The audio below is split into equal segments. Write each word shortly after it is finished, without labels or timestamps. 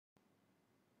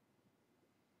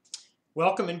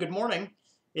Welcome and good morning.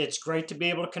 It's great to be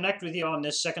able to connect with you on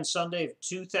this second Sunday of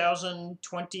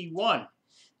 2021.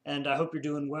 And I hope you're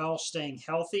doing well, staying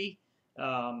healthy,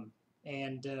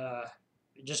 and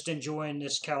just enjoying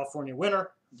this California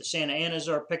winter. The Santa Anas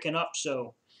are picking up,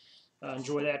 so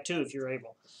enjoy that too if you're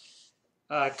able.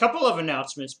 A couple of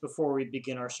announcements before we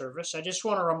begin our service. I just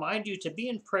want to remind you to be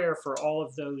in prayer for all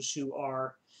of those who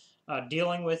are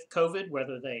dealing with COVID,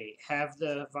 whether they have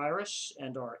the virus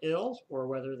and are ill, or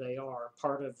whether they are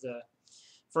part of the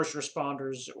first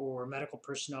responders or medical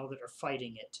personnel that are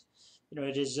fighting it.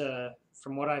 It is,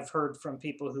 from what I've heard from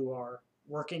people who are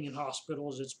working in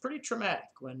hospitals, it's pretty traumatic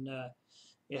when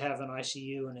you have an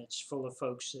ICU and it's full of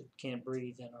folks that can't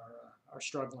breathe and are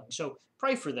struggling. So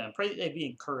pray for them. Pray that they be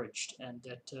encouraged and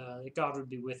that God would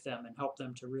be with them and help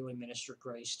them to really minister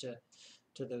grace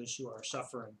to those who are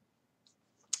suffering.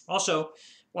 Also,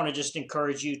 want to just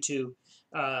encourage you to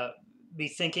uh, be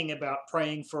thinking about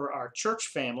praying for our church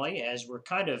family as we're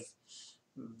kind of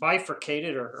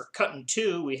bifurcated or cut in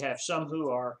two. We have some who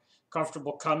are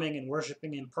comfortable coming and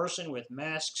worshiping in person with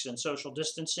masks and social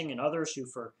distancing, and others who,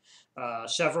 for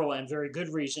several and very good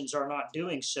reasons, are not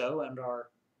doing so and are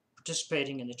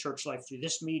participating in the church life through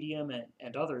this medium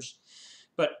and others.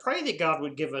 But pray that God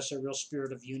would give us a real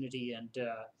spirit of unity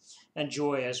and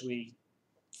joy as we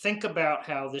think about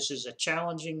how this is a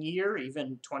challenging year,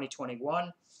 even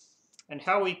 2021, and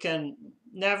how we can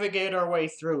navigate our way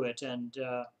through it and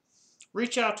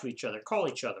reach out to each other, call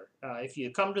each other. If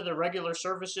you come to the regular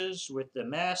services with the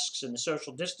masks and the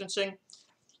social distancing,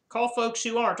 call folks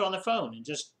who aren't on the phone and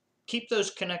just keep those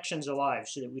connections alive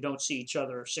so that we don't see each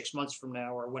other 6 months from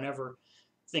now or whenever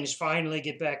things finally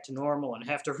get back to normal and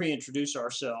have to reintroduce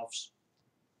ourselves.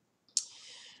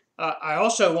 I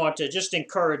also want to just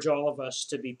encourage all of us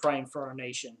to be praying for our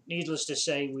nation. Needless to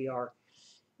say, we are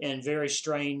in very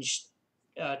strange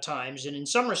times and in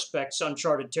some respects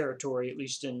uncharted territory, at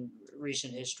least in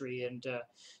recent history. And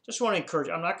just want to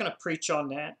encourage, I'm not going to preach on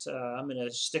that. I'm going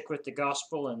to stick with the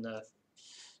gospel and the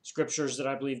scriptures that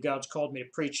I believe God's called me to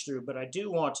preach through, but I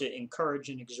do want to encourage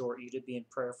and exhort you to be in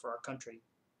prayer for our country.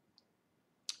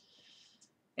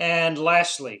 And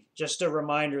lastly, just a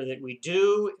reminder that we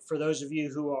do, for those of you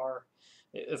who are,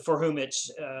 for whom it's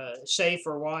safe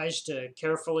or wise to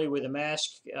carefully with a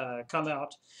mask come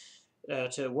out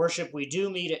to worship, we do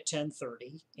meet at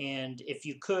 10:30, and if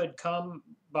you could come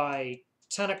by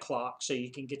 10 o'clock so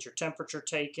you can get your temperature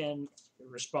taken,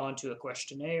 respond to a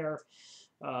questionnaire.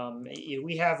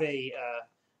 We have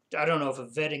I don't know if a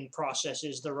vetting process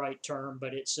is the right term,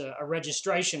 but it's a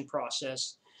registration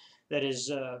process that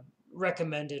is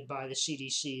recommended by the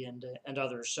CDC and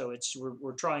others. So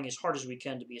we're trying as hard as we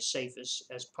can to be as safe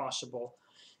as possible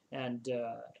and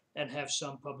have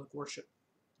some public worship.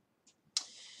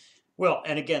 Well,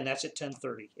 and again, that's at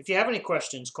 10:30. If you have any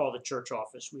questions, call the church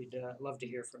office. We'd love to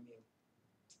hear from you.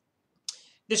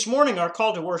 This morning, our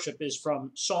call to worship is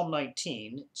from Psalm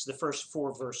 19. It's the first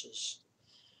 4 verses.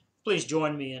 Please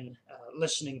join me in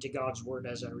listening to God's word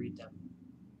as I read them.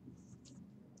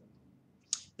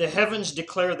 The heavens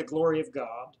declare the glory of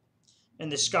God,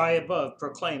 and the sky above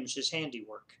proclaims his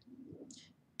handiwork.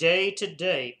 Day to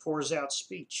day pours out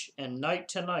speech, and night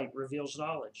to night reveals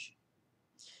knowledge.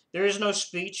 There is no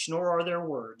speech, nor are there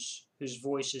words, whose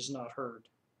voice is not heard.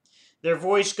 Their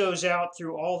voice goes out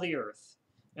through all the earth,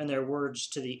 and their words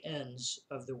to the ends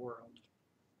of the world.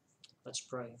 Let's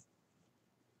pray.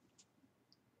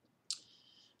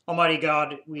 Almighty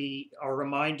God, we are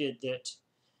reminded that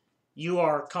you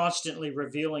are constantly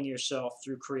revealing yourself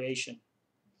through creation,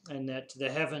 and that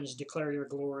the heavens declare your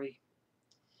glory,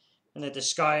 and that the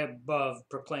sky above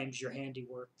proclaims your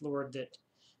handiwork. Lord, that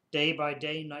day by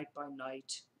day, night by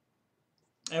night,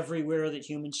 everywhere that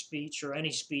human speech or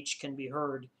any speech can be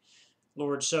heard,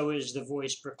 Lord, so is the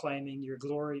voice proclaiming your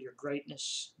glory, your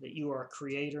greatness, that you are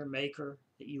creator, maker,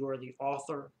 that you are the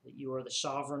author, that you are the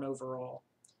sovereign over all.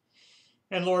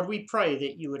 And Lord, we pray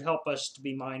that you would help us to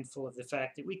be mindful of the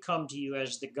fact that we come to you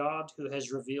as the God who has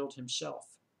revealed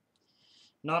himself,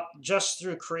 not just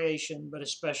through creation, but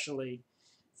especially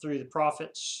through the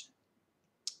prophets,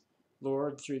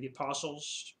 Lord, through the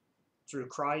apostles, through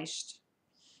Christ.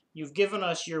 You've given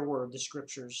us your word, the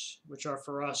scriptures, which are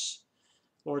for us,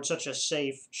 Lord, such a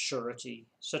safe surety,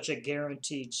 such a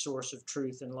guaranteed source of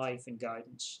truth and life and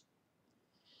guidance.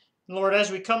 And Lord,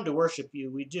 as we come to worship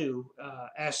you, we do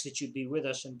ask that you be with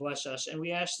us and bless us, and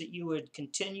we ask that you would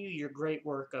continue your great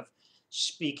work of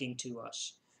speaking to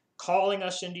us, calling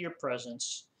us into your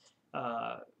presence,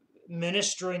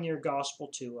 ministering your gospel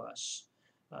to us,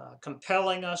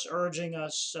 compelling us, urging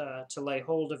us to lay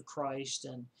hold of Christ,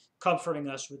 and comforting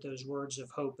us with those words of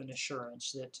hope and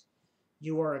assurance that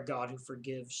You are a God who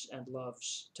forgives and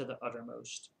loves to the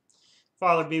uttermost.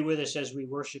 Father, be with us as we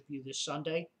worship you this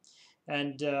Sunday,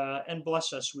 and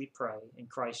bless us, we pray. In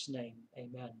Christ's name,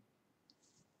 amen.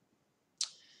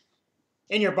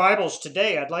 In your Bibles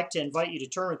today, I'd like to invite you to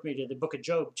turn with me to the book of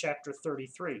Job, chapter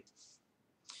 33.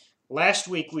 Last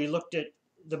week, we looked at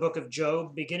the book of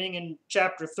Job. Beginning in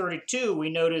chapter 32,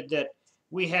 we noted that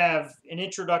we have an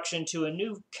introduction to a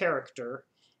new character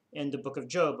in the book of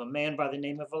Job, a man by the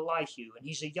name of Elihu, and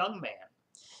he's a young man.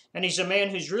 And he's a man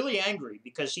who's really angry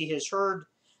because he has heard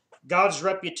God's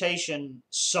reputation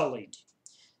sullied.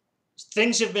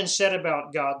 Things have been said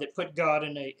about God that put God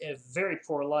in a very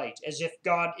poor light, as if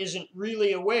God isn't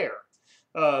really aware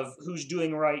of who's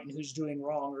doing right and who's doing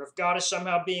wrong, or if God is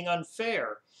somehow being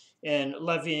unfair and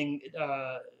levying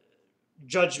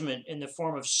judgment in the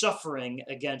form of suffering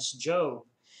against Job.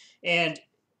 And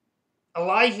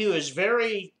Elihu is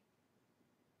very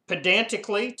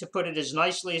pedantically, to put it as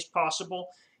nicely as possible,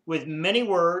 with many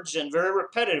words and very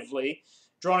repetitively,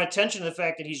 drawn attention to the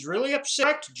fact that he's really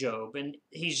upset Job, and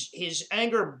his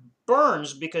anger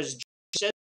burns because Job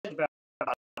said about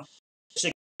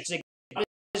in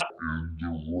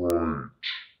the right.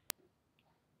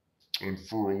 And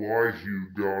for Elihu,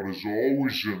 God is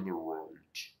always in the right.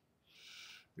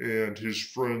 And his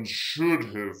friends should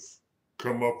have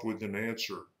come up with an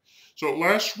answer. So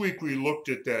last week we looked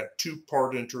at that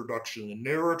two-part introduction. The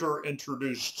narrator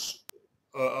introduced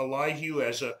Elihu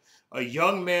as a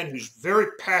young man who's very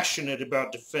passionate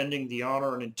about defending the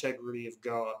honor and integrity of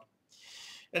God.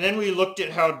 And then we looked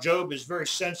at how Job is very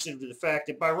sensitive to the fact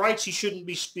that by rights he shouldn't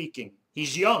be speaking.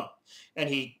 He's young, and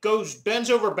he bends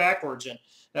over backwards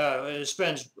and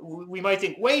spends, we might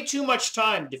think, way too much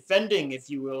time defending, if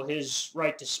you will, his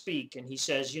right to speak. And he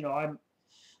says,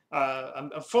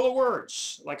 I'm full of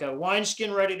words, like a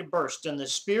wineskin ready to burst, and the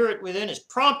spirit within is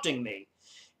prompting me.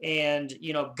 And,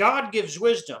 God gives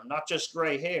wisdom, not just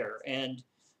gray hair. And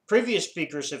previous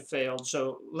speakers have failed,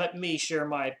 so let me share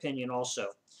my opinion also.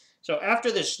 So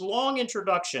after this long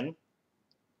introduction,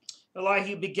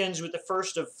 Elihu begins with the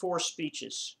first of 4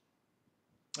 speeches.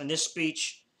 And this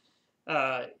speech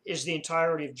is the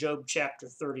entirety of Job chapter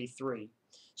 33.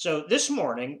 So this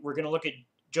morning, we're going to look at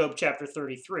Job chapter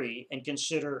 33 and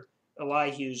consider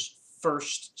Elihu's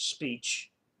first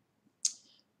speech.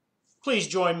 Please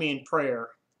join me in prayer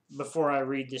before I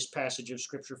read this passage of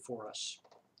Scripture for us.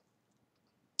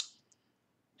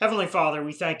 Heavenly Father,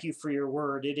 we thank you for your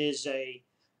word. It is a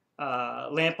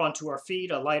lamp unto our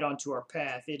feet, a light unto our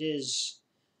path. It is,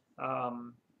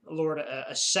 Lord,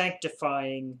 a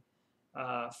sanctifying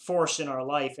force in our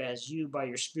life as you, by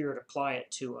your Spirit, apply it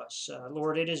to us.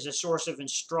 Lord, it is a source of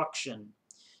instruction.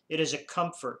 It is a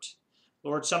comfort.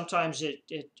 Lord, sometimes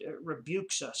it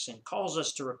rebukes us and calls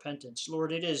us to repentance.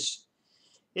 Lord, it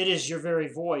is your very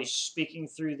voice speaking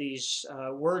through these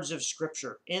words of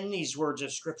Scripture, in these words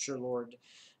of Scripture, Lord,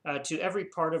 to every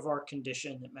part of our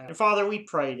condition that matters. And Father, we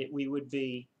pray that we would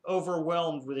be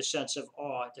overwhelmed with a sense of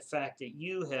awe at the fact that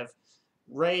you have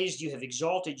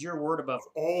exalted your word above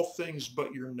all things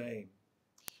but your name.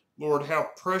 Lord, how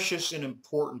precious and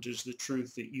important is the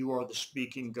truth that you are the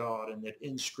speaking God and that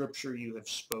in Scripture you have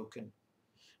spoken.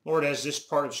 Lord, as this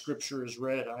part of Scripture is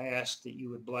read, I ask that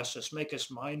you would bless us, make us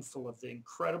mindful of the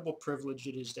incredible privilege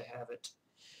it is to have it.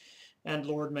 And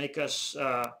Lord, make us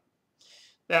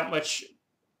that much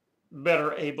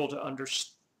better able to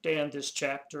understand this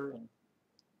chapter and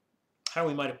how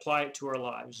we might apply it to our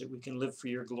lives, that we can live for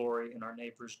your glory and our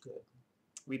neighbor's good.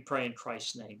 We pray in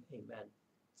Christ's name, amen.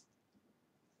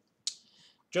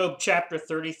 Job chapter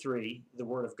 33, the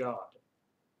word of God.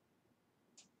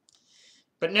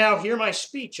 But now hear my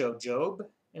speech, O Job,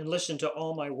 and listen to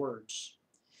all my words.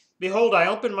 Behold, I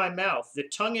open my mouth, the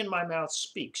tongue in my mouth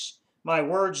speaks. My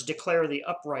words declare the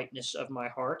uprightness of my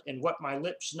heart, and what my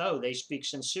lips know they speak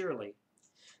sincerely.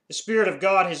 The Spirit of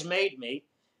God has made me,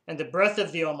 and the breath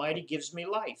of the Almighty gives me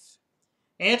life.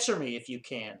 Answer me if you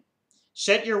can.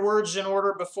 Set your words in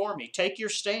order before me. Take your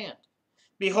stand.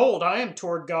 Behold, I am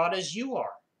toward God as you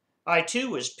are. I too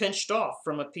was pinched off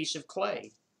from a piece of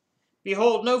clay.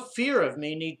 Behold, no fear of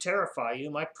me need terrify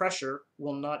you. My pressure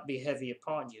will not be heavy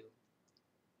upon you.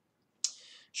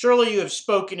 Surely you have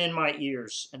spoken in my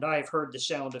ears, and I have heard the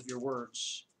sound of your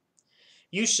words.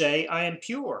 You say, I am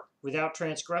pure, without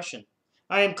transgression.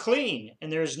 I am clean,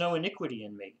 and there is no iniquity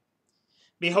in me.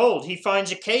 Behold, he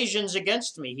finds occasions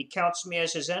against me. He counts me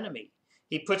as his enemy.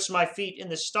 He puts my feet in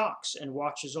the stocks and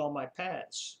watches all my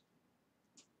paths.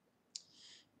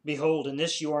 Behold, in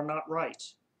this you are not right.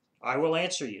 I will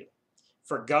answer you,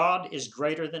 for God is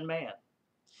greater than man.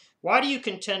 Why do you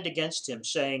contend against him,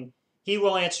 saying, he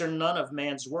will answer none of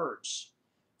man's words?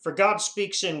 For God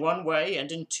speaks in one way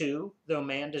and in two, though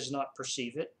man does not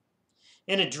perceive it.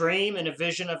 In a dream, in a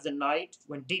vision of the night,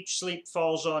 when deep sleep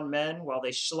falls on men while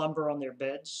they slumber on their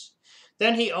beds,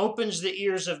 then he opens the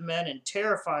ears of men and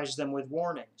terrifies them with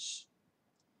warnings,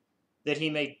 that he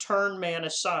may turn man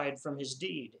aside from his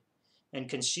deed and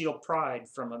conceal pride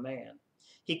from a man.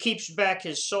 He keeps back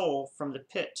his soul from the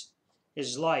pit,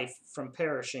 his life from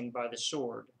perishing by the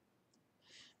sword.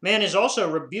 Man is also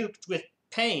rebuked with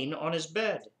pain on his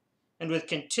bed, and with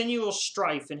continual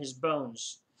strife in his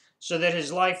bones, so that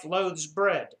his life loathes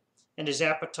bread, and his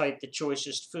appetite the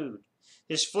choicest food.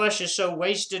 His flesh is so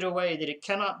wasted away that it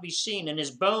cannot be seen, and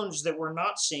his bones that were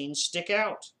not seen stick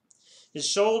out.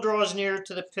 His soul draws near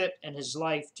to the pit, and his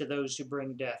life to those who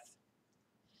bring death.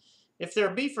 If there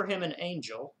be for him an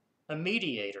angel, a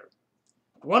mediator,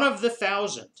 one of the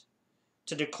 1,000,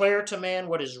 to declare to man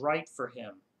what is right for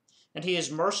him, and he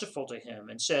is merciful to him,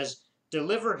 and says,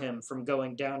 deliver him from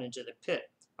going down into the pit.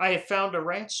 I have found a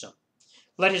ransom.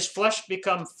 Let his flesh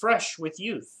become fresh with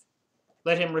youth.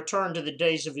 Let him return to the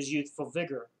days of his youthful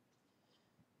vigor.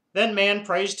 Then man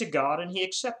prays to God, and he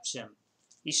accepts him.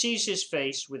 He sees his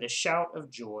face with a shout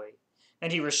of joy,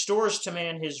 and he restores to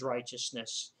man his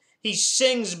righteousness. He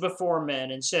sings before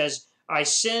men and says, I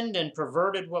sinned and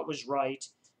perverted what was right,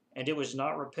 and it was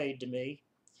not repaid to me.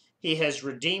 He has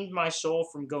redeemed my soul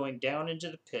from going down into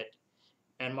the pit,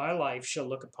 and my life shall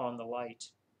look upon the light.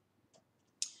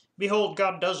 Behold,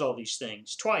 God does all these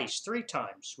things, twice, 3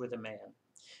 times with a man,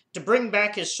 to bring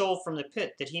back his soul from the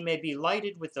pit, that he may be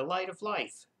lighted with the light of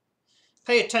life.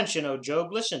 Pay attention, O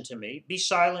Job, listen to me. Be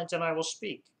silent, and I will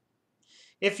speak.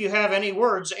 If you have any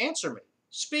words, answer me.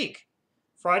 Speak,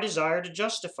 for I desire to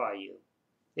justify you.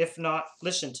 If not,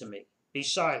 listen to me. Be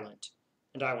silent,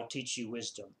 and I will teach you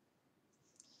wisdom.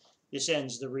 This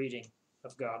ends the reading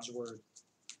of God's word.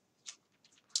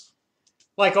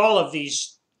 Like all of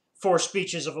these 4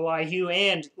 speeches of Elihu,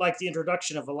 and like the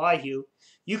introduction of Elihu,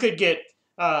 you could get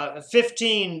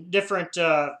 15 different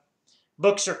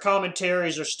books or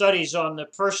commentaries or studies on the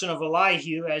person of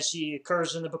Elihu as he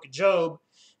occurs in the book of Job,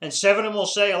 and 7 of them will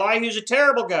say Elihu's a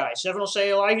terrible guy, 7 will say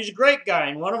Elihu's a great guy,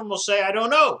 and 1 of them will say I don't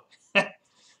know.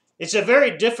 It's a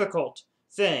very difficult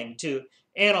thing to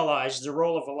analyze the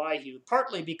role of Elihu,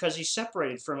 partly because he's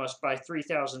separated from us by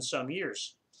 3,000 some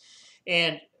years,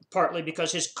 and partly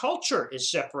because his culture has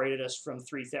separated us from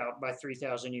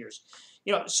 3,000 years.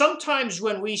 You know, sometimes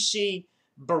when we see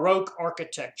Baroque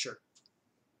architecture,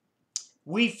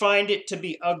 we find it to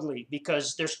be ugly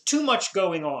because there's too much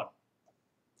going on.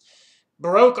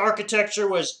 Baroque architecture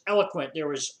was eloquent. There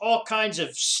was all kinds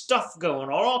of stuff going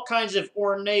on, all kinds of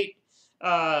ornate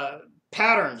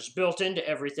patterns built into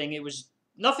everything. It was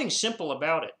nothing simple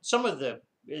about it. Some of the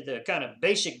kind of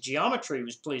basic geometry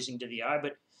was pleasing to the eye,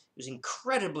 but it was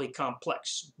incredibly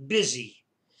complex, busy.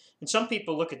 And some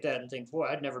people look at that and think, boy,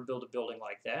 I'd never build a building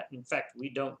like that. In fact, we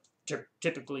don't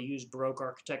typically use Baroque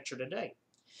architecture today.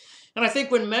 And I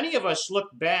think when many of us look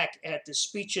back at the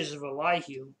speeches of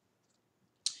Elihu,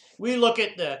 we look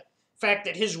at the fact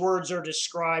that his words are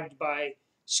described by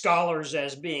scholars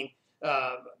as being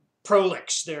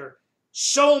prolix. There are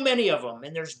so many of them,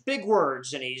 and there's big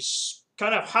words, and he's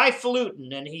kind of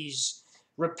highfalutin, and he's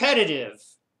repetitive.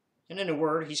 And in a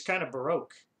word, he's kind of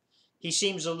Baroque. He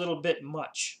seems a little bit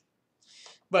much.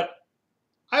 But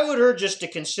I would urge us to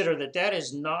consider that that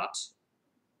is not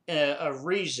a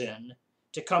reason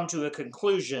to come to a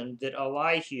conclusion that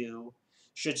Elihu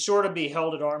should sort of be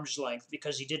held at arm's length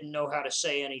because he didn't know how to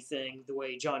say anything the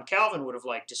way John Calvin would have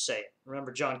liked to say it.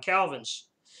 Remember, John Calvin's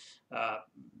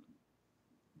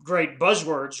great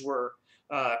buzzwords were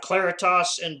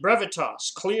claritas and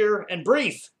brevitas, clear and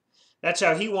brief. That's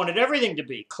how he wanted everything to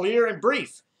be, clear and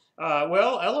brief.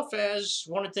 Well, Eliphaz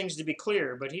wanted things to be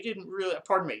clear, but he didn't really,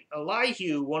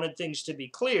 Elihu wanted things to be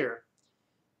clear,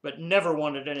 but never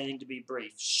wanted anything to be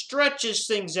brief. Stretches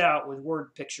things out with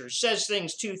word pictures, says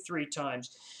things 2-3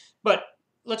 times. But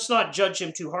let's not judge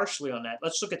him too harshly on that.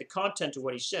 Let's look at the content of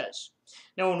what he says.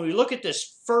 Now, when we look at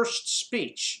this first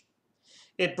speech,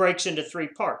 it breaks into 3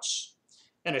 parts.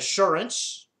 An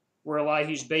assurance, where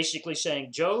Elihu's basically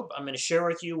saying, Job, I'm going to share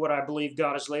with you what I believe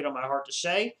God has laid on my heart to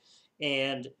say,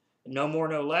 and no more,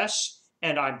 no less,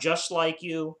 and I'm just like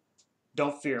you,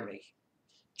 don't fear me.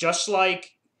 Just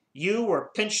like you were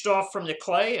pinched off from the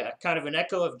clay, a kind of an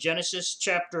echo of Genesis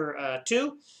chapter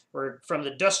 2, where from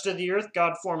the dust of the earth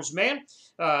God forms man.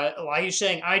 Elihu's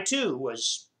saying, I too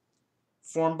was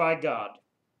formed by God.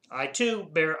 I too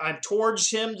I'm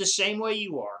towards him the same way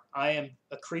you are. I am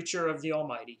a creature of the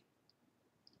Almighty.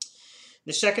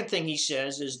 The second thing he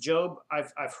says is, Job,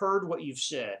 I've heard what you've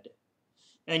said,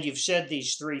 and you've said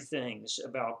these 3 things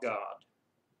about God.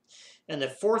 And the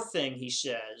fourth thing he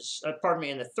says,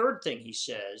 and the third thing he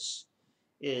says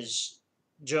is,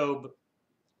 Job,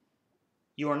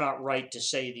 you are not right to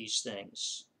say these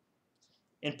things.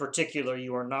 In particular,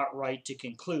 you are not right to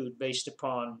conclude based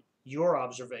upon your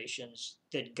observations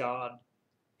that God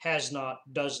has not,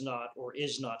 does not, or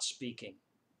is not speaking.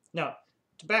 Now,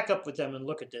 to back up with them and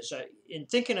look at this, in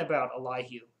thinking about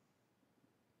Elihu,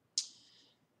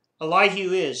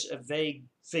 Elihu is a vague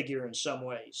figure in some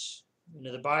ways. You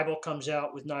know, the Bible comes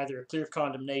out with neither a clear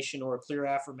condemnation or a clear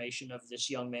affirmation of this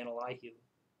young man Elihu.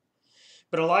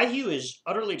 But Elihu is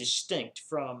utterly distinct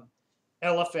from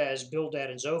Eliphaz, Bildad,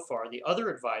 and Zophar, the other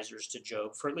advisors to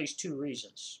Job, for at least two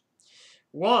reasons.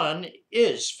 One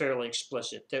is fairly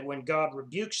explicit, that when God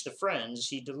rebukes the friends,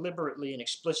 he deliberately and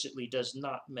explicitly does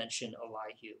not mention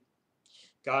Elihu.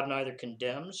 God neither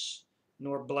condemns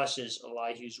nor blesses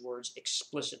Elihu's words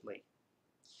explicitly.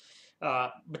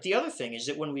 But the other thing is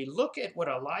that when we look at what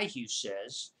Elihu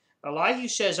says,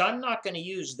 I'm not going to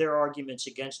use their arguments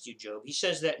against you, Job. He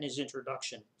says that in his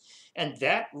introduction. And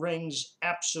that rings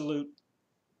absolutely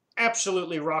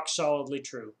rock solidly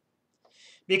true.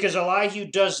 Because Elihu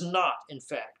does not, in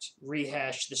fact,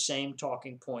 rehash the same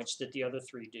talking points that the other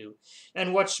three do.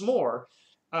 And what's more,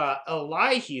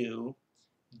 Elihu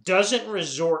doesn't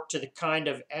resort to the kind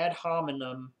of ad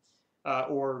hominem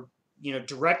or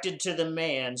directed to the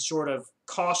man sort of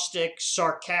caustic,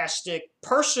 sarcastic,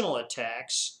 personal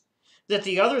attacks that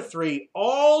the other three,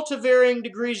 all to varying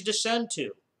degrees, descend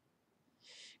to.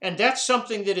 And that's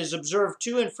something that is observed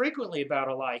too infrequently about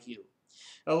Elihu.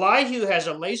 Elihu has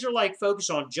a laser-like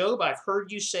focus on Job. I've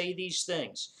heard you say these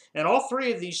things. And all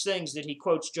three of these things that he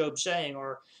quotes Job saying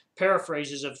are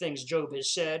paraphrases of things Job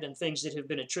has said and things that have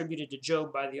been attributed to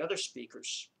Job by the other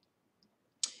speakers.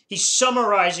 He's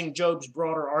summarizing Job's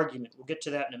broader argument. We'll get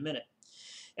to that in a minute.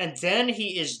 And then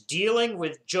he is dealing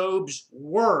with Job's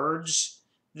words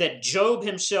that Job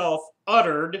himself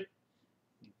uttered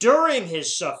during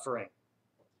his suffering.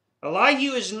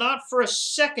 Elihu is not for a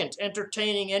second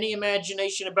entertaining any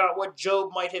imagination about what Job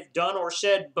might have done or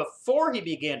said before he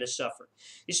began to suffer.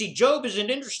 You see,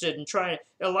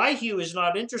 Elihu is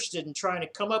not interested in trying to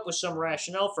come up with some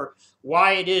rationale for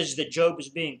why it is that Job is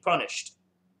being punished.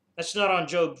 That's not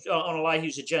on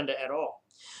Elihu's agenda at all.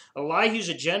 Elihu's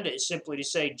agenda is simply to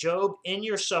say, Job, in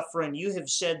your suffering, you have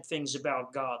said things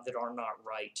about God that are not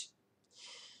right.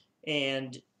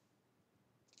 And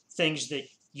things that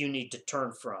you need to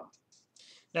turn from.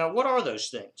 Now, what are those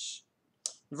things?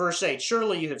 Verse 8,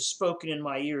 surely you have spoken in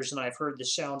my ears, and I have heard the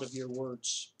sound of your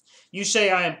words. You say,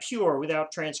 I am pure,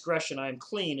 without transgression, I am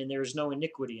clean, and there is no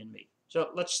iniquity in me. So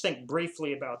let's think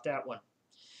briefly about that one.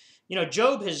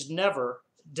 Job has never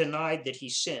denied that he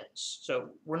sins. So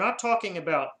we're not talking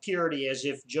about purity as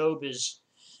if Job is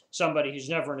somebody who's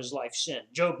never in his life sinned.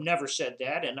 Job never said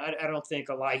that, and I don't think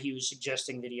Elihu is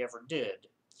suggesting that he ever did.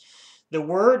 The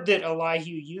word that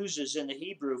Elihu uses in the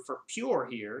Hebrew for pure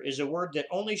here is a word that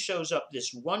only shows up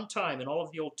this one time in all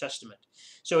of the Old Testament.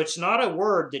 So it's not a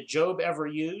word that Job ever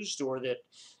used or that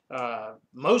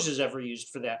Moses ever used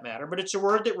for that matter, but it's a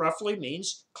word that roughly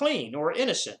means clean or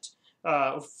innocent,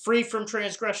 free from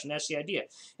transgression. That's the idea.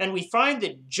 And we find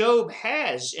that Job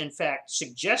has, in fact,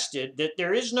 suggested that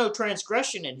there is no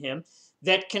transgression in him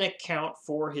that can account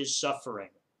for his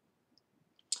suffering.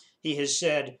 He has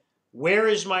said, where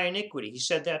is my iniquity? He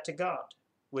said that to God,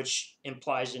 which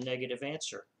implies a negative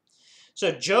answer.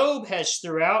 So Job has,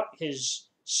 throughout his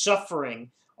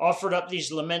suffering, offered up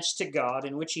these laments to God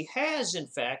in which he has, in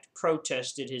fact,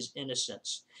 protested his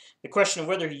innocence. The question of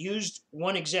whether he used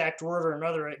one exact word or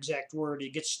another exact word,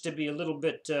 it gets to be a little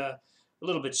bit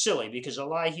silly because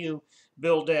Elihu,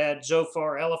 Bildad,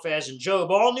 Zophar, Eliphaz, and Job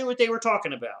all knew what they were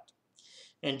talking about.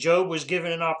 And Job was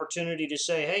given an opportunity to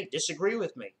say, hey, disagree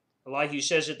with me. Elihu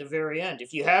says at the very end,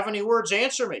 if you have any words,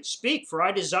 answer me. Speak, for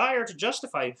I desire to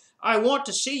justify you. I want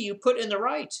to see you put in the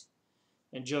right.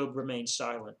 And Job remains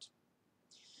silent.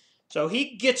 So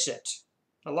he gets it.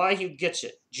 Elihu gets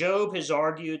it. Job has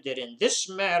argued that in this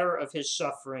matter of his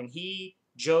suffering,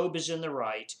 Job is in the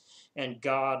right, and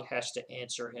God has to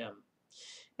answer him.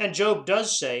 And Job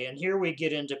does say, and here we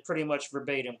get into pretty much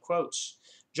verbatim quotes,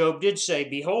 Job did say,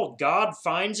 behold, God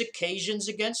finds occasions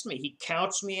against me. He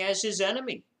counts me as his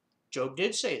enemy. Job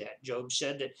did say that. Job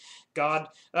said that God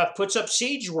puts up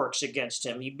siege works against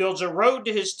him. He builds a road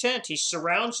to his tent. He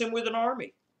surrounds him with an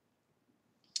army.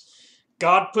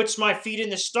 God puts my feet in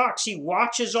the stocks. He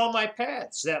watches all my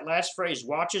paths. That last phrase,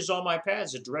 watches all my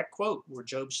paths, a direct quote where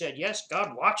Job said, yes,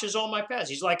 God watches all my paths.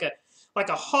 He's like a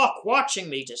hawk watching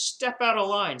me to step out of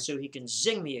line so he can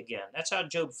zing me again. That's how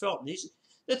Job felt. And these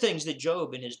are the things that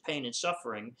Job, in his pain and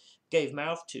suffering, gave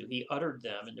mouth to. He uttered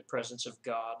them in the presence of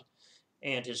God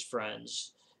and his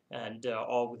friends, and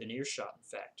all within earshot, in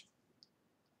fact.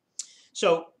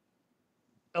 So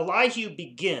Elihu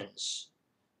begins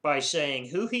by saying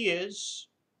who he is,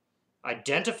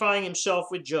 identifying himself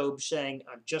with Job, saying,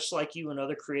 I'm just like you,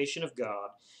 another creation of God.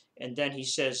 And then he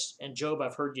says, and Job,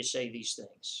 I've heard you say these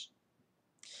things.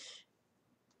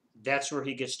 That's where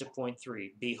he gets to point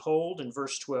 3. Behold, in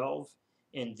verse 12,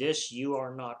 in this you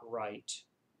are not right.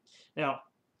 Now,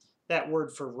 that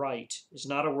word for right is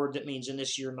not a word that means in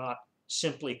this you're not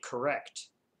simply correct,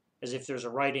 as if there's a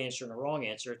right answer and a wrong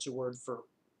answer. It's a word for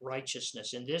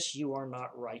righteousness. In this you are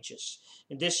not righteous.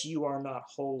 In this you are not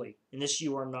holy. In this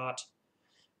you are not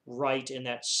right in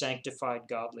that sanctified,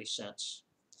 godly sense.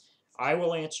 I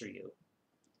will answer you,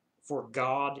 for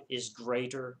God is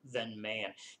greater than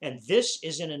man. And this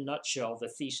is, in a nutshell, the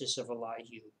thesis of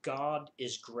Elihu. God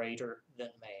is greater than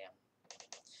man.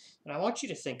 And I want you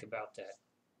to think about that.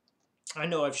 I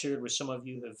know I've shared with some of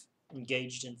you who have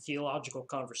engaged in theological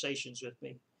conversations with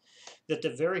me that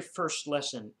the very first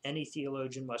lesson any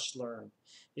theologian must learn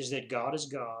is that God is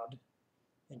God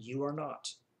and you are not.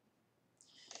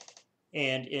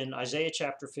 And in Isaiah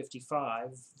chapter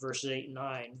 55, verses 8 and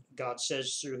 9, God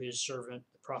says through his servant,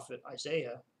 the prophet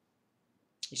Isaiah,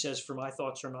 he says, for my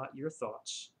thoughts are not your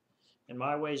thoughts, and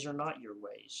my ways are not your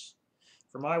ways.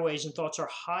 For my ways and thoughts are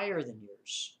higher than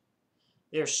yours.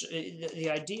 The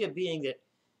idea being that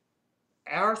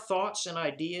our thoughts and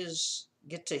ideas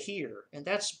get to here, and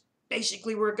that's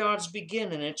basically where God's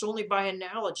begin, and it's only by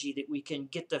analogy that we can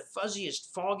get the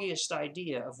fuzziest, foggiest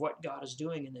idea of what God is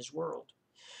doing in this world.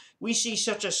 We see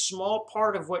such a small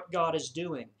part of what God is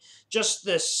doing, just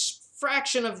this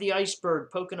fraction of the iceberg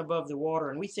poking above the water,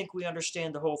 and we think we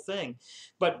understand the whole thing.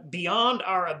 But beyond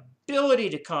our ability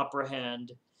to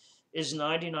comprehend is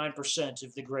 99%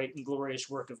 of the great and glorious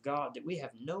work of God that we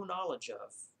have no knowledge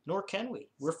of, nor can we.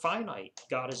 We're finite.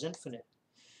 God is infinite.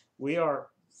 We are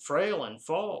frail and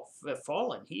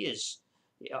fallen. He is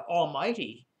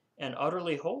almighty and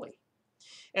utterly holy.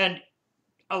 And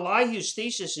Elihu's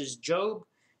thesis is, Job,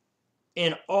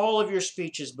 in all of your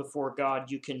speeches before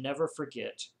God, you can never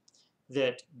forget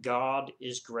that God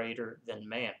is greater than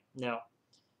man. Now,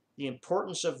 the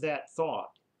importance of that thought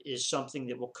is something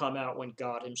that will come out when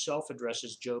God himself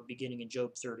addresses Job, beginning in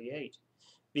Job 38.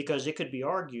 Because it could be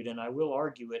argued, and I will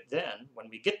argue it then when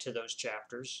we get to those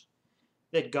chapters,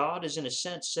 that God is in a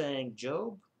sense saying,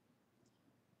 Job,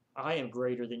 I am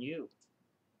greater than you.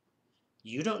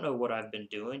 You don't know what I've been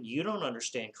doing. You don't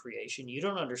understand creation. You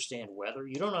don't understand weather.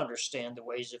 You don't understand the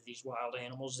ways of these wild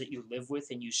animals that you live with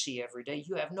and you see every day.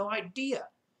 You have no idea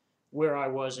where I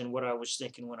was and what I was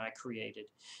thinking when I created.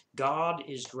 God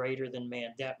is greater than man.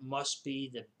 That must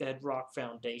be the bedrock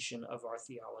foundation of our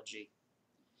theology.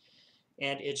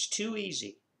 And it's too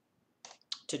easy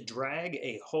to drag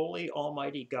a holy,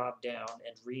 almighty God down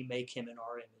and remake him in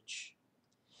our image,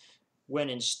 when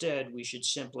instead we should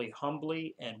simply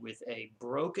humbly and with a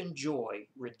broken joy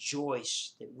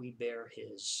rejoice that we bear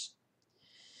his.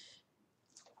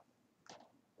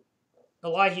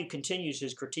 Elihu continues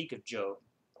his critique of Job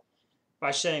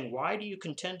by saying, why do you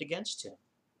contend against him?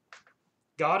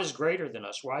 God is greater than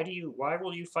us. Why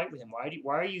will you fight with him?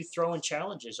 Why are you throwing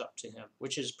challenges up to him?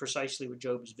 Which is precisely what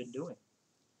Job has been doing.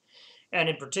 And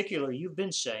in particular, you've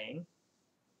been saying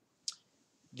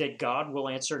that God will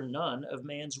answer none of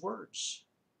man's words.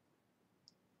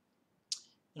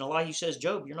 And Elihu says,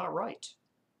 Job, you're not right.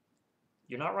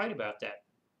 You're not right about that.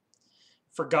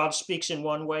 For God speaks in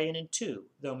one way and in two,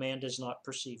 though man does not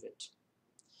perceive it.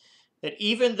 That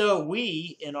even though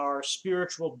we, in our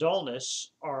spiritual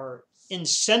dullness, are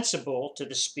insensible to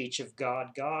the speech of God,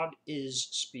 God is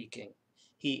speaking.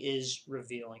 He is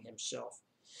revealing himself.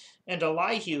 And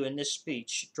Elihu in this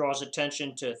speech draws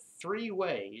attention to 3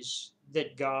 ways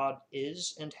that God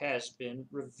is and has been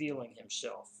revealing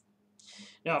himself.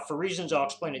 Now, for reasons I'll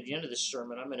explain at the end of this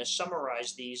sermon, I'm going to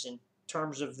summarize these in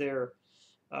terms of their,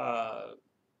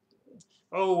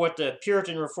 what the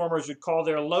Puritan reformers would call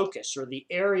their locus, or the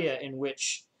area in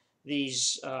which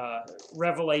these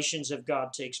revelations of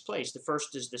God takes place. The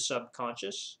first is the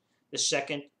subconscious. The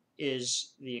second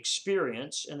is the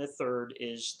experience, and the third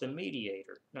is the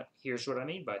mediator. Now, here's what I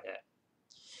mean by that.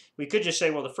 We could just say,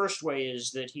 well, the first way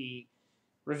is that he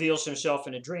reveals himself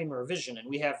in a dream or a vision, and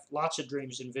we have lots of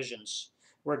dreams and visions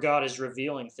where God is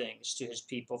revealing things to his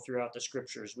people throughout the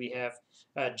scriptures. We have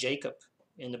Jacob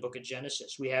in the book of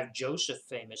Genesis. We have Joseph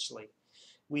famously.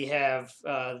 We have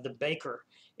the baker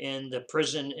in the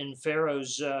prison in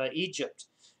Pharaoh's Egypt.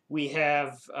 We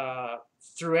have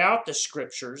throughout the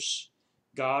scriptures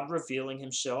God revealing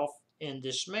himself in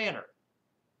this manner.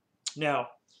 Now,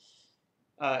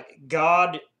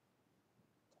 God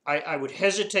I would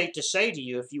hesitate to say to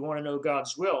you, if you want to know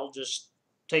God's will, just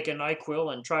take a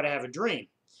NyQuil and try to have a dream.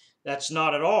 That's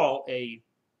not at all a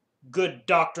good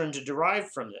doctrine to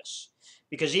derive from this.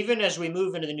 Because even as we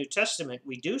move into the New Testament,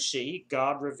 we do see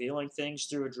God revealing things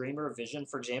through a dream or a vision,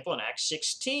 for example, in Acts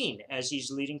 16, as he's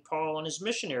leading Paul on his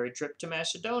missionary trip to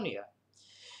Macedonia.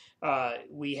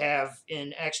 We have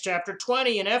in Acts chapter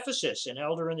 20 in Ephesus, an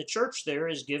elder in the church there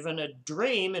is given a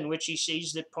dream in which he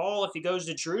sees that Paul, if he goes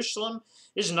to Jerusalem,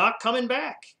 is not coming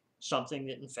back. Something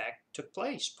that in fact took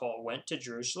place. Paul went to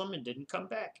Jerusalem and didn't come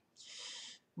back.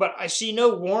 But I see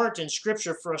no warrant in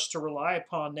Scripture for us to rely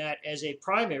upon that as a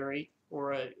primary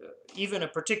or even a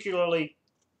particularly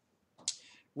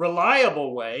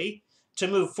reliable way to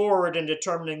move forward in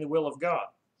determining the will of God.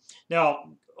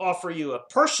 Now, offer you a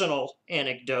personal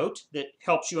anecdote that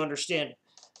helps you understand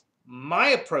my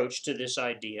approach to this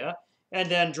idea and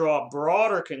then draw a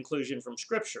broader conclusion from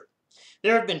Scripture.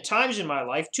 There have been times in my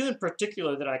life, two in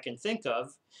particular that I can think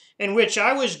of, in which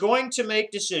I was going to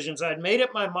make decisions. I'd made up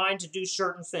my mind to do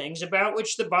certain things about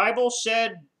which the Bible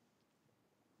said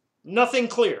nothing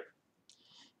clear.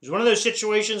 It was one of those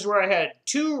situations where I had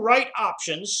two right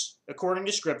options, according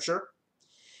to Scripture,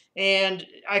 and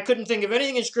I couldn't think of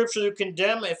anything in Scripture that would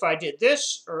condemn if I did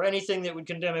this, or anything that would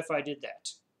condemn if I did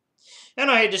that. And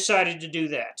I had decided to do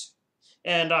that.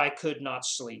 And I could not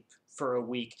sleep for a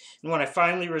week. And when I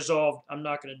finally resolved, I'm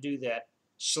not going to do that,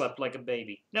 slept like a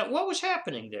baby. Now, what was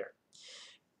happening there?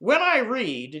 When I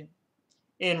read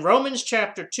in Romans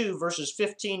chapter 2, verses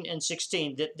 15 and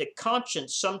 16, that the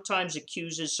conscience sometimes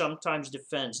accuses, sometimes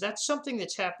defends, that's something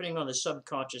that's happening on the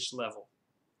subconscious level.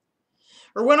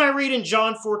 Or when I read in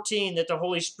John 14 that the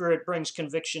Holy Spirit brings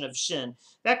conviction of sin,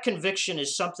 that conviction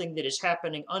is something that is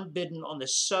happening unbidden on the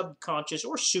subconscious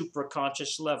or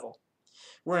supraconscious level,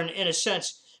 where in a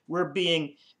sense we're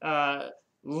being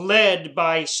led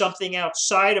by something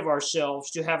outside of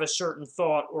ourselves to have a certain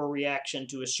thought or reaction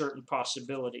to a certain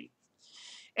possibility.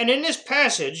 And in this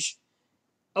passage,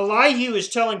 Elihu is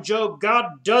telling Job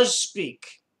God does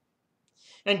speak,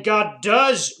 and God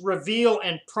does reveal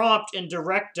and prompt and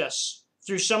direct us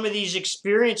through some of these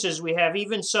experiences we have,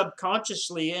 even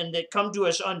subconsciously, and that come to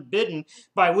us unbidden,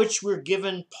 by which we're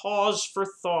given pause for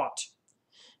thought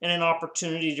and an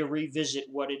opportunity to revisit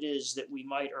what it is that we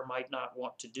might or might not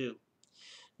want to do.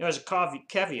 Now, as a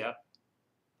caveat,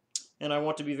 and I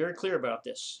want to be very clear about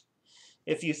this,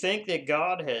 if you think that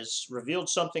God has revealed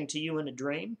something to you in a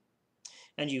dream,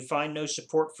 and you find no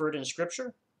support for it in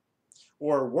Scripture,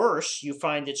 or worse, you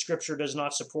find that Scripture does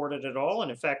not support it at all and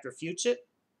in fact refutes it,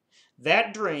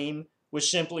 that dream was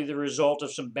simply the result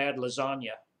of some bad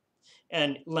lasagna,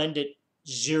 and lend it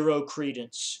zero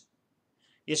credence.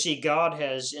 You see, God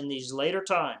has, in these later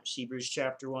times, Hebrews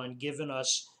chapter 1, given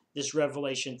us this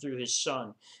revelation through his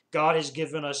Son. God has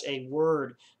given us a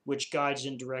word which guides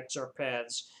and directs our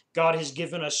paths. God has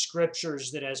given us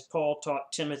scriptures that, as Paul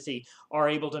taught Timothy, are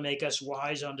able to make us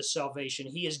wise unto salvation.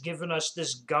 He has given us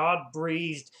this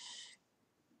God-breathed,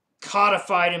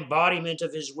 codified embodiment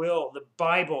of his will, the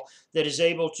Bible, that is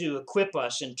able to equip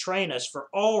us and train us for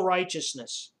all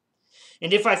righteousness.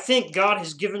 And if I think God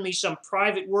has given me some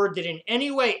private word that in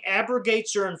any way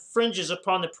abrogates or infringes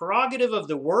upon the prerogative of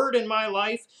the word in my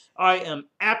life, I am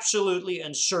absolutely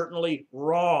and certainly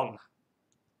wrong.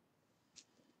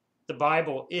 The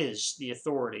Bible is the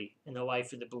authority in the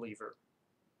life of the believer,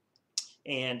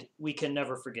 and we can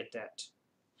never forget that.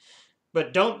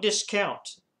 But don't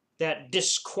discount that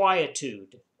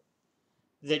disquietude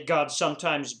that God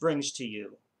sometimes brings to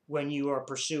you when you are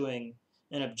pursuing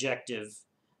an objective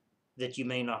that you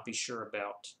may not be sure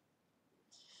about.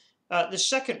 The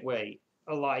second way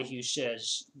Elihu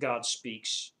says God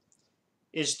speaks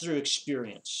is through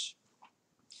experience.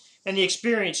 And the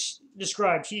experience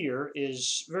described here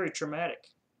is very traumatic.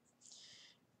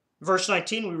 Verse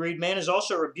 19, we read, man is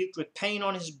also rebuked with pain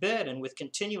on his bed and with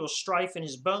continual strife in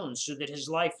his bones, so that his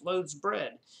life loathes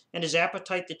bread, and his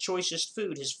appetite the choicest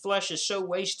food. His flesh is so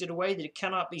wasted away that it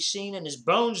cannot be seen, and his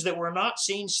bones that were not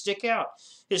seen stick out.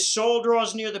 His soul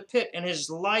draws near the pit, and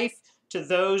his life to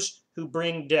those who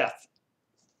bring death.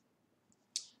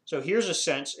 So here's a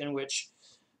sense in which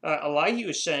Elihu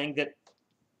is saying that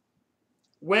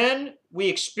when we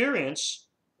experience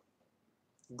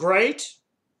great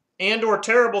and or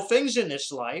terrible things in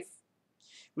this life,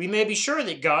 we may be sure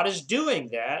that God is doing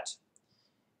that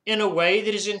in a way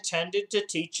that is intended to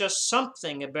teach us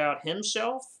something about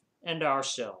himself and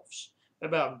ourselves,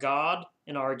 about God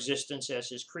and our existence as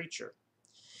his creature.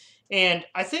 And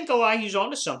I think Elihu's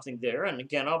onto something there, and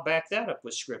again, I'll back that up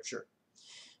with Scripture.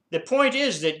 The point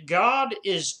is that God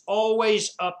is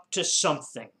always up to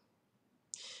something.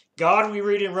 God, we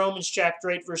read in Romans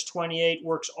chapter 8, verse 28,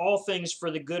 works all things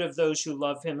for the good of those who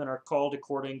love him and are called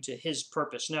according to his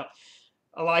purpose. Now,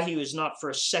 Elihu is not for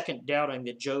a second doubting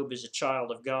that Job is a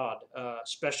child of God,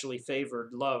 specially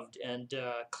favored, loved, and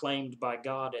claimed by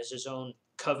God as his own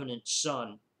covenant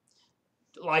son.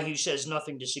 Elihu says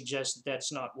nothing to suggest that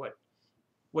that's not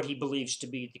what he believes to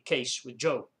be the case with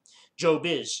Job. Job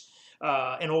is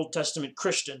an Old Testament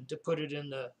Christian, to put it in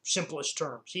the simplest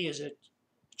terms. He is a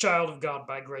child of God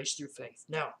by grace through faith.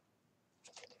 Now,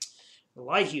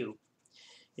 Elihu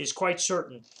is quite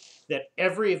certain that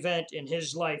every event in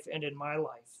his life and in my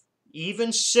life,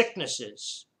 even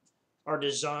sicknesses, are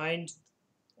designed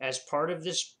as part of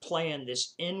this plan,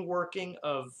 this inworking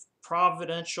of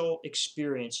providential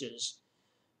experiences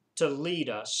to lead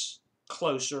us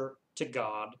closer to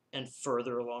God and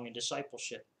further along in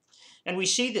discipleship. And we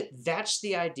see that that's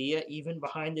the idea even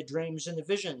behind the dreams and the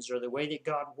visions, or the way that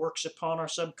God works upon our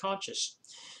subconscious.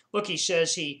 Look, he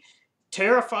says he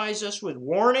terrifies us with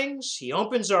warnings. He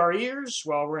opens our ears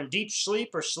while we're in deep sleep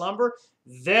or slumber,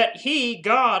 that he,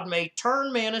 God, may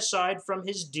turn man aside from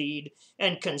his deed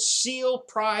and conceal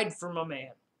pride from a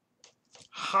man.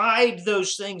 Hide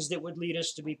those things that would lead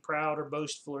us to be proud or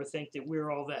boastful or think that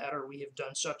we're all that or we have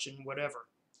done such and whatever.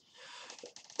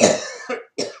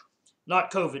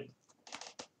 Not COVID.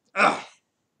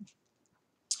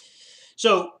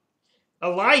 So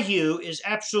Elihu is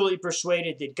absolutely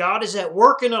persuaded that God is at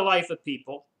work in the life of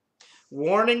people,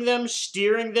 warning them,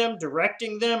 steering them,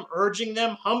 directing them, urging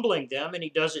them, humbling them, and he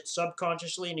does it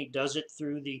subconsciously, and he does it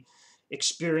through the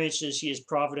experiences he has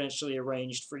providentially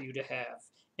arranged for you to have,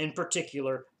 in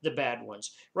particular, the bad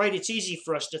ones. Right? It's easy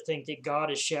for us to think that God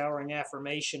is showering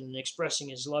affirmation and expressing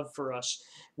his love for us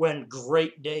when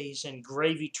great days and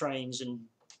gravy trains and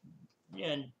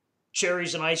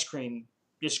cherries and ice cream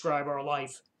describe our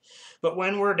life. But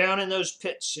when we're down in those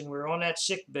pits and we're on that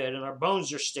sick bed and our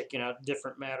bones are sticking out,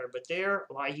 different matter. But there,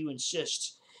 Elihu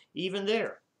insists, even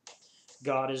there,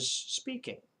 God is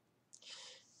speaking.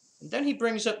 And then he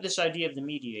brings up this idea of the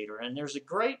mediator, and there's a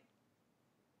great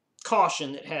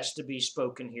caution that has to be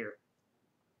spoken here.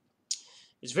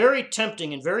 It's very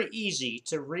tempting and very easy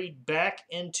to read back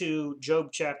into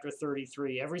Job chapter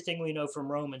 33, everything we know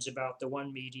from Romans about the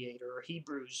one mediator, or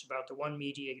Hebrews about the one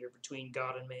mediator between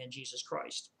God and man, Jesus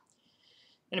Christ.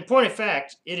 And in point of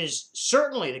fact, it is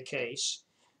certainly the case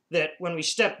that when we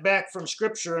step back from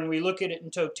Scripture and we look at it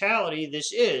in totality,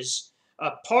 this is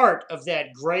a part of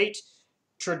that great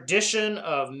tradition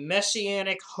of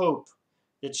messianic hope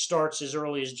that starts as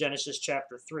early as Genesis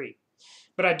chapter 3.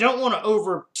 But I don't want to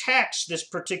overtax this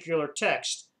particular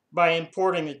text by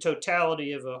importing the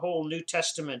totality of a whole New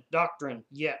Testament doctrine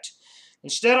yet.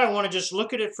 Instead, I want to just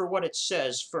look at it for what it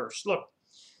says first. Look,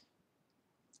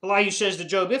 Elihu says to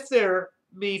Job, if there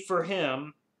be for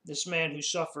him, this man who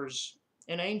suffers,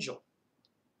 an angel.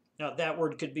 Now, that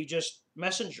word could be just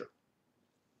messenger.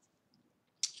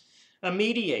 A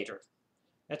mediator.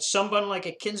 That's someone like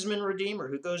a kinsman redeemer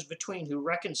who goes between, who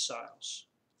reconciles.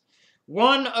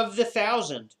 One of the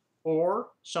 1,000, or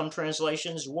some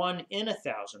translations, 1 in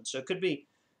 1,000. So it could be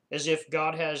as if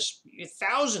God has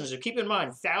thousands. Keep in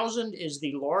mind, 1,000 is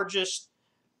the largest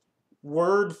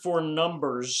word for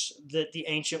numbers that the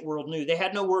ancient world knew. They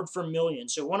had no word for million.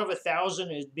 So 1 of 1,000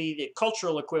 would be the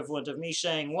cultural equivalent of me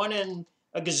saying 1 in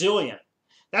a gazillion.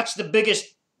 That's the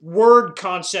biggest word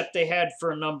concept they had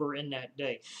for a number in that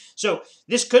day. So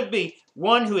this could be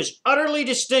one who is utterly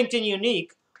distinct and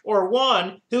unique, or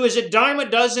one who is a dime a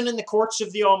dozen in the courts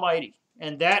of the Almighty.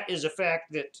 And that is a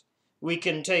fact that we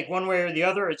can take one way or the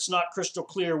other. It's not crystal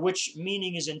clear which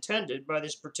meaning is intended by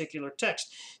this particular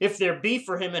text. If there be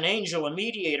for him an angel, a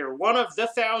mediator, 1 of the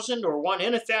 1,000 or 1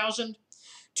 in 1,000,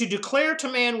 to declare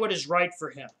to man what is right for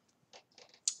him.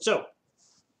 So,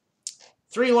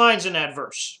 3 lines in that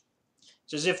verse.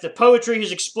 It's as if the poetry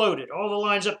has exploded. All the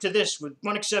lines up to this, with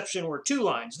one exception, were 2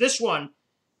 lines. This one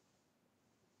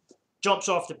jumps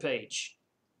off the page.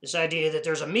 This idea that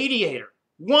there's a mediator,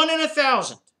 1 in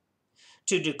 1,000,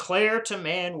 to declare to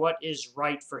man what is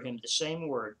right for him, the same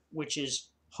word, which is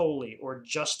holy or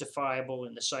justifiable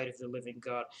in the sight of the living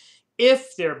God.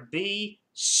 If there be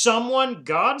someone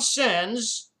God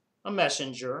sends, a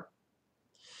messenger,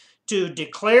 to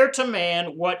declare to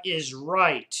man what is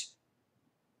right.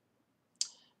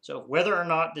 So whether or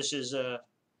not this is a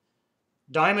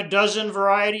dime a dozen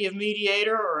variety of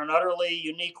mediator or an utterly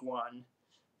unique one,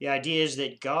 the idea is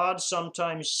that God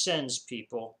sometimes sends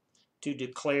people to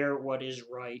declare what is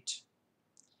right.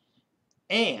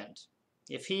 And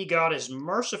if he, God, is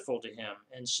merciful to him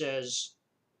and says,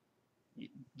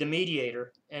 the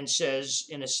mediator, and says,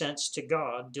 in a sense, to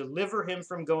God, deliver him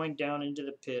from going down into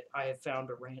the pit, I have found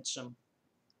a ransom.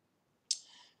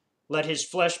 Let his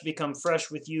flesh become fresh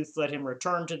with youth. Let him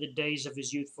return to the days of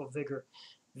his youthful vigor.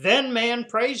 Then man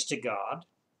prays to God.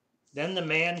 Then the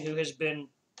man who has been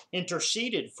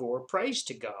interceded for prays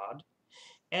to God,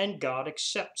 and God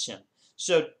accepts him.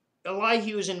 So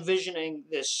Elihu is envisioning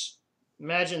this.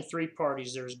 Imagine three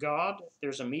parties. There's God,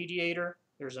 there's a mediator,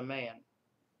 there's a man.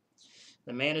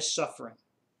 The man is suffering.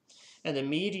 And the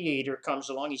mediator comes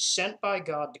along. He's sent by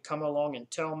God to come along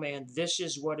and tell man, this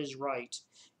is what is right.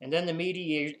 And then the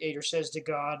mediator says to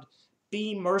God,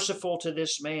 be merciful to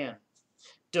this man.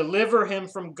 Deliver him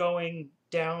from going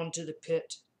down to the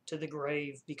pit, to the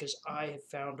grave, because I have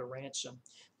found a ransom.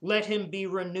 Let him be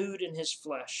renewed in his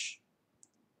flesh.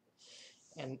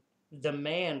 And the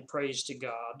man prays to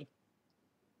God,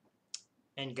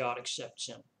 and God accepts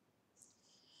him.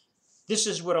 This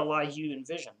is what Elihu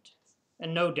envisioned.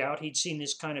 And no doubt he'd seen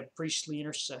this kind of priestly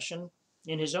intercession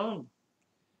in his own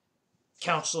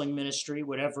counseling ministry,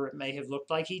 whatever it may have looked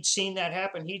like. He'd seen that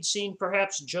happen. He'd seen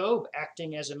perhaps Job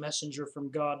acting as a messenger from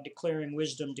God, declaring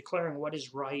wisdom, declaring what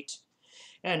is right,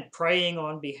 and praying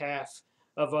on behalf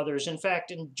of others. In fact,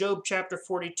 in Job chapter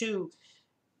 42,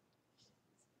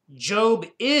 Job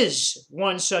is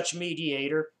one such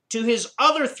mediator to his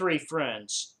other three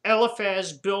friends,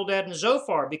 Eliphaz, Bildad, and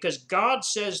Zophar, because God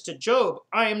says to Job,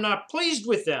 I am not pleased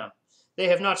with them. They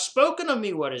have not spoken of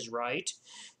me what is right.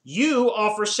 You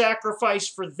offer sacrifice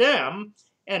for them,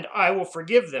 and I will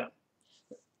forgive them.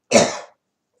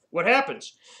 What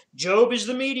happens? Job is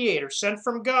the mediator sent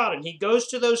from God, and he goes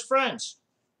to those friends,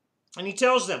 and he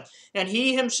tells them, and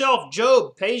he himself,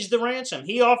 Job, pays the ransom.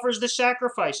 He offers the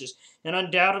sacrifices, and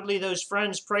undoubtedly those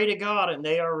friends pray to God, and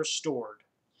they are restored.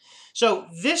 So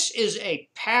this is a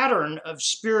pattern of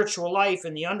spiritual life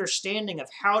and the understanding of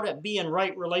how to be in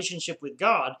right relationship with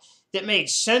God that made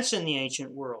sense in the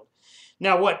ancient world.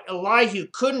 Now, what Elihu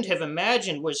couldn't have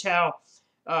imagined was how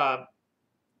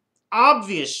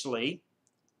obviously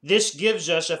this gives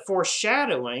us a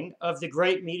foreshadowing of the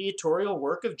great mediatorial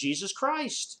work of Jesus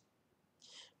Christ.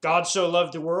 God so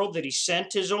loved the world that he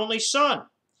sent his only Son,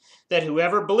 that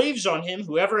whoever believes on him,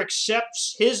 whoever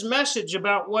accepts his message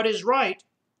about what is right,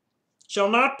 shall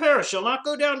not perish, shall not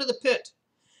go down to the pit,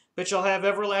 but shall have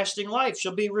everlasting life,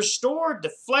 shall be restored, the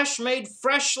flesh made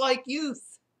fresh like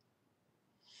youth.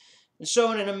 And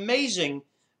so in an amazing,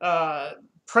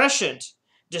 prescient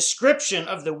description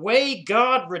of the way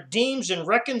God redeems and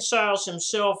reconciles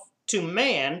himself to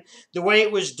man, the way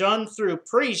it was done through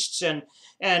priests and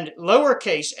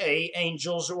lowercase a,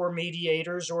 angels or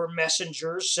mediators or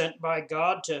messengers sent by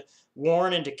God to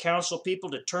warn and to counsel people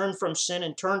to turn from sin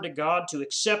and turn to God, to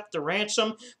accept the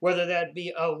ransom, whether that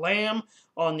be a lamb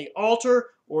on the altar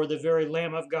or the very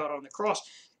Lamb of God on the cross.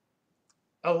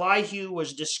 Elihu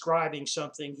was describing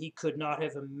something he could not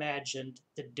have imagined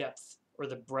the depth or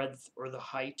the breadth or the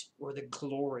height or the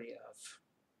glory of,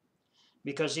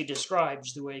 because he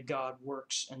describes the way God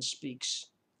works and speaks.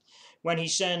 When he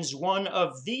sends one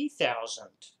of the 1,000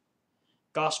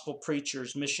 gospel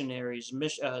preachers, missionaries,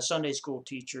 Sunday school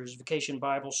teachers, vacation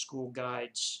Bible school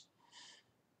guides,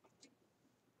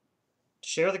 to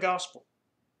share the gospel,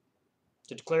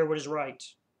 to declare what is right,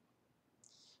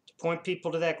 to point people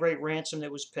to that great ransom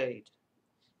that was paid,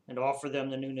 and offer them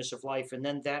the newness of life. And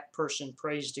then that person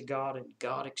prays to God, and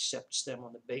God accepts them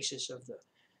on the basis of the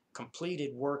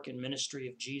completed work and ministry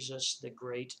of Jesus, the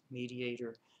great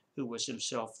mediator, who was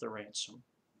himself the ransom.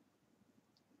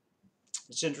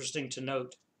 It's interesting to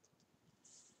note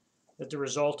that the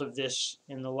result of this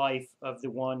in the life of the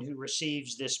one who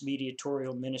receives this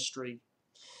mediatorial ministry,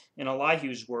 in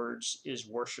Elihu's words, is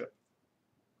worship.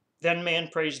 Then man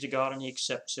prays to God and he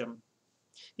accepts him.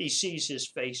 He sees his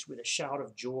face with a shout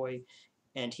of joy,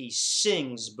 and he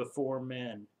sings before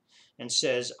men and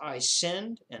says, I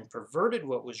sinned and perverted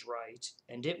what was right,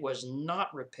 and it was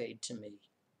not repaid to me.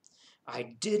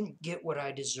 I didn't get what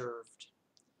I deserved.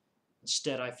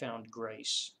 Instead, I found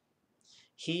grace.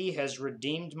 He has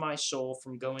redeemed my soul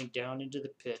from going down into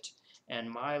the pit, and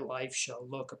my life shall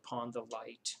look upon the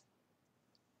light.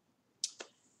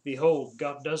 Behold,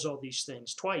 God does all these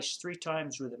things twice, 3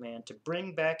 times with a man, to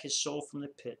bring back his soul from the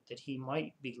pit, that he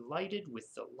might be lighted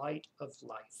with the light of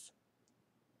life.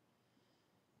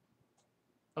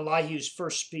 Elihu's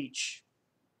first speech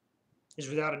is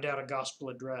without a doubt a gospel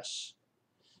address,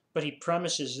 but he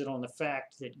premises it on the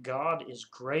fact that God is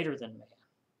greater than man,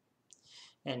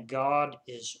 and God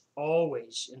is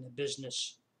always in the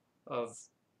business of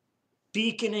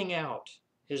beaconing out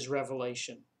his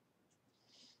revelation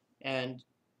and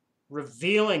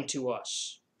revealing to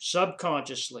us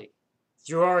subconsciously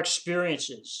through our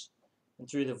experiences and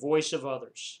through the voice of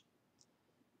others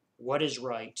what is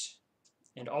right,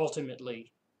 and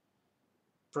ultimately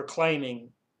proclaiming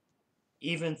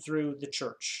even through the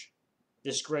church,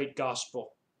 this great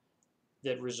gospel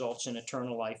that results in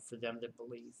eternal life for them that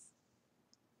believe.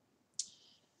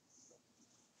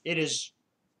 It is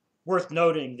worth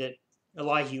noting that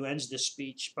Elihu ends this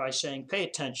speech by saying, "Pay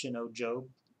attention, O Job,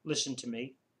 listen to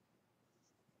me.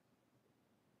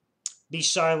 Be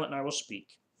silent and I will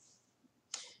speak.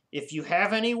 If you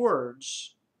have any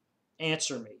words,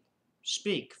 answer me.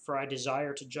 Speak, for I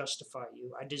desire to justify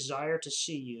you. I desire to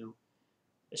see you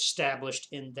established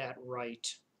in that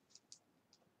right.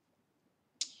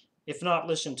 If not,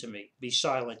 listen to me. Be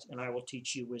silent, and I will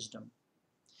teach you wisdom."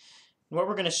 And what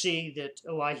we're going to see that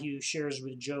Elihu shares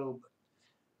with Job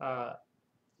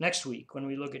next week, when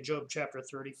we look at Job chapter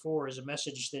 34, is a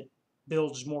message that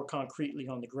builds more concretely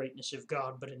on the greatness of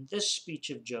God. But in this speech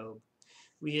of Job,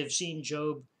 we have seen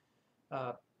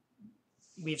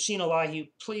Elihu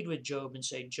plead with Job and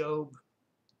say, "Job,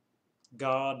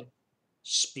 God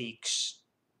speaks,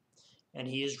 and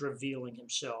he is revealing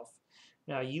himself."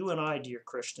 Now, you and I, dear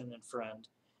Christian and friend,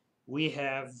 we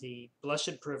have the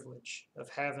blessed privilege of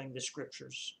having the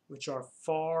scriptures, which are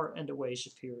far and away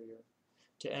superior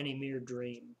to any mere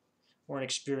dream or an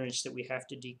experience that we have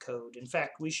to decode. In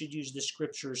fact, we should use the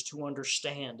scriptures to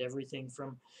understand everything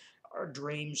from our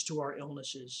dreams to our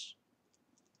illnesses.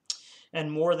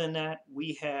 And more than that,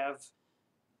 we have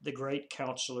the great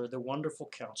counselor, the wonderful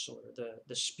counselor,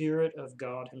 the Spirit of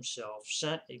God himself,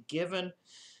 sent and given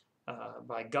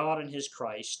by God and his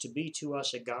Christ to be to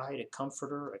us a guide, a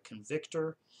comforter, a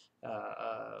convictor,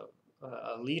 a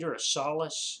leader, a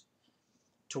solace,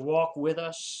 to walk with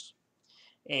us.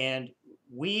 And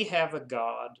we have a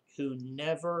God who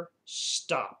never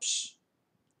stops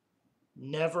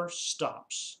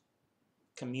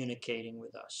communicating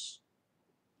with us.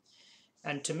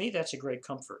 And to me, that's a great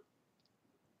comfort.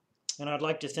 And I'd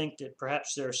like to think that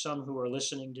perhaps there are some who are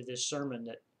listening to this sermon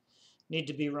that need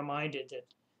to be reminded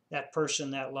that that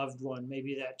person, that loved one,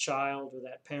 maybe that child or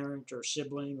that parent or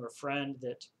sibling or friend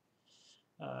that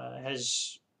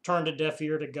has turned a deaf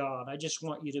ear to God. I just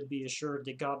want you to be assured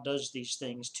that God does these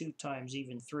things 2 times,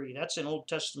 even 3. That's an Old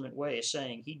Testament way of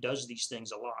saying he does these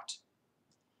things a lot.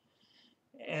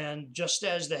 And just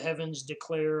as the heavens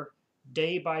declare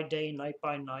day by day, night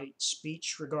by night,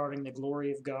 speech regarding the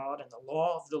glory of God, and the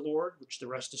law of the Lord, which the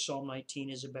rest of Psalm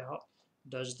 19 is about,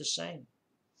 does the same.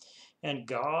 And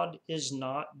God is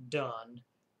not done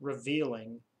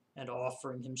revealing and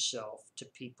offering himself to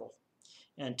people.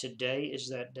 And today is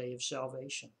that day of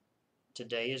salvation.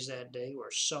 Today is that day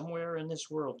where somewhere in this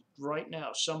world, right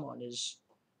now, someone is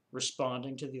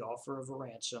responding to the offer of a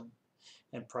ransom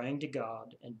and praying to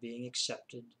God and being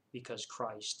accepted because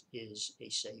Christ is a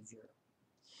Savior.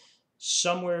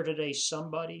 Somewhere today,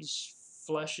 somebody's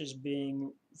flesh is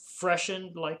being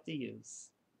freshened like the youth,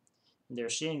 and they're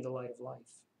seeing the light of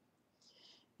life.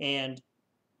 And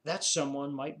that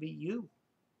someone might be you.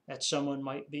 That someone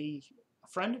might be a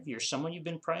friend of yours, someone you've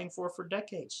been praying for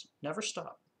decades. Never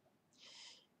stop.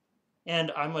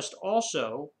 And I must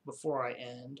also, before I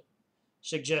end,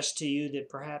 suggest to you that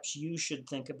perhaps you should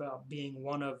think about being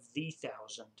one of the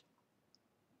 1,000.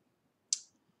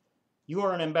 You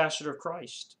are an ambassador of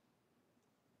Christ.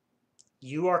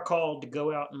 You are called to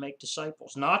go out and make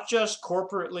disciples, not just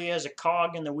corporately as a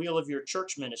cog in the wheel of your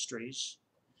church ministries,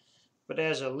 but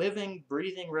as a living,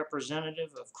 breathing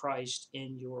representative of Christ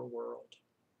in your world.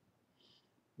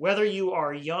 Whether you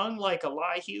are young like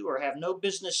Elihu or have no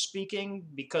business speaking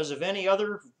because of any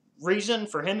other reason,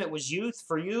 for him it was youth,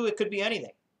 for you it could be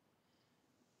anything.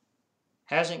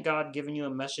 Hasn't God given you a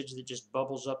message that just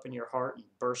bubbles up in your heart and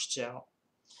bursts out?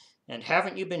 And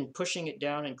haven't you been pushing it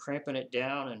down and cramping it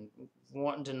down and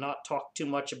wanting to not talk too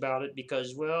much about it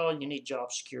because, well, you need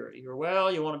job security, or,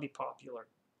 well, you want to be popular?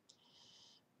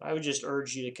 I would just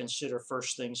urge you to consider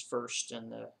first things first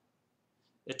and the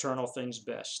eternal things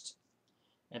best.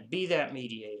 And be that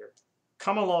mediator.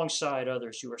 Come alongside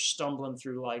others who are stumbling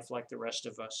through life like the rest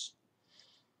of us.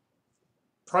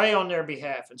 Pray on their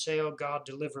behalf and say, "Oh God,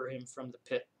 deliver him from the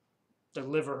pit.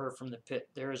 Deliver her from the pit.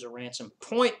 There is a ransom."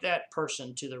 Point that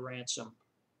person to the ransom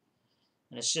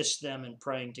and assist them in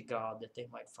praying to God that they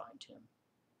might find him.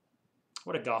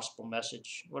 What a gospel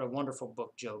message. What a wonderful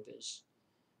book Job is.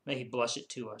 May he bless it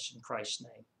to us in Christ's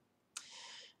name.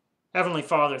 Heavenly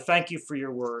Father, thank you for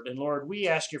your word. And Lord, we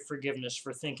ask your forgiveness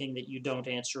for thinking that you don't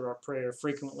answer our prayer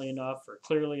frequently enough or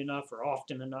clearly enough or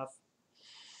often enough.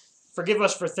 Forgive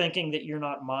us for thinking that you're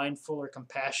not mindful or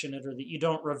compassionate, or that you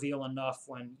don't reveal enough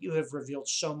when you have revealed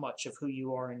so much of who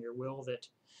you are in your will that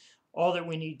all that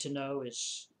we need to know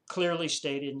is clearly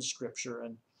stated in Scripture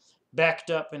and backed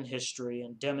up in history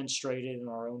and demonstrated in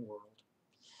our own world.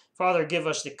 Father, give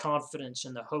us the confidence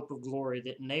and the hope of glory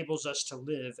that enables us to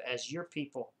live as your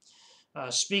people,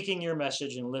 speaking your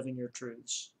message and living your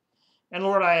truths. And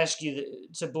Lord, I ask you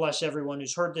to bless everyone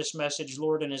who's heard this message,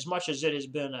 Lord, and as much as it has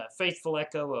been a faithful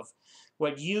echo of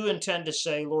what you intend to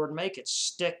say, Lord, make it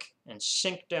stick and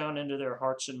sink down into their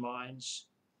hearts and minds.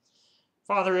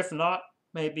 Father, if not,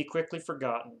 may it be quickly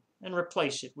forgotten, and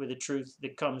replace it with the truth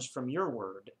that comes from your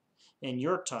word in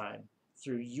your time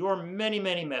through your many,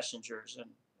 many messengers.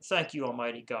 And thank you,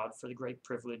 Almighty God, for the great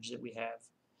privilege that we have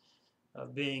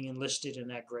of being enlisted in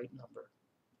that great number.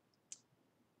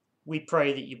 We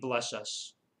pray that you bless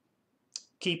us,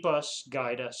 keep us,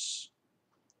 guide us.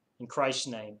 In Christ's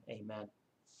name, amen.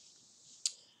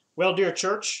 Well, dear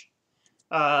church,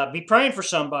 be praying for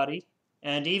somebody.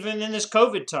 And even in this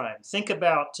COVID time, think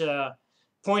about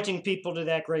pointing people to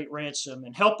that great ransom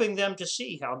and helping them to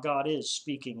see how God is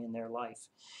speaking in their life.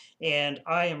 And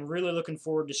I am really looking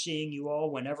forward to seeing you all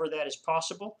whenever that is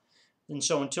possible. And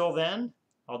so until then,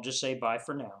 I'll just say bye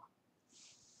for now.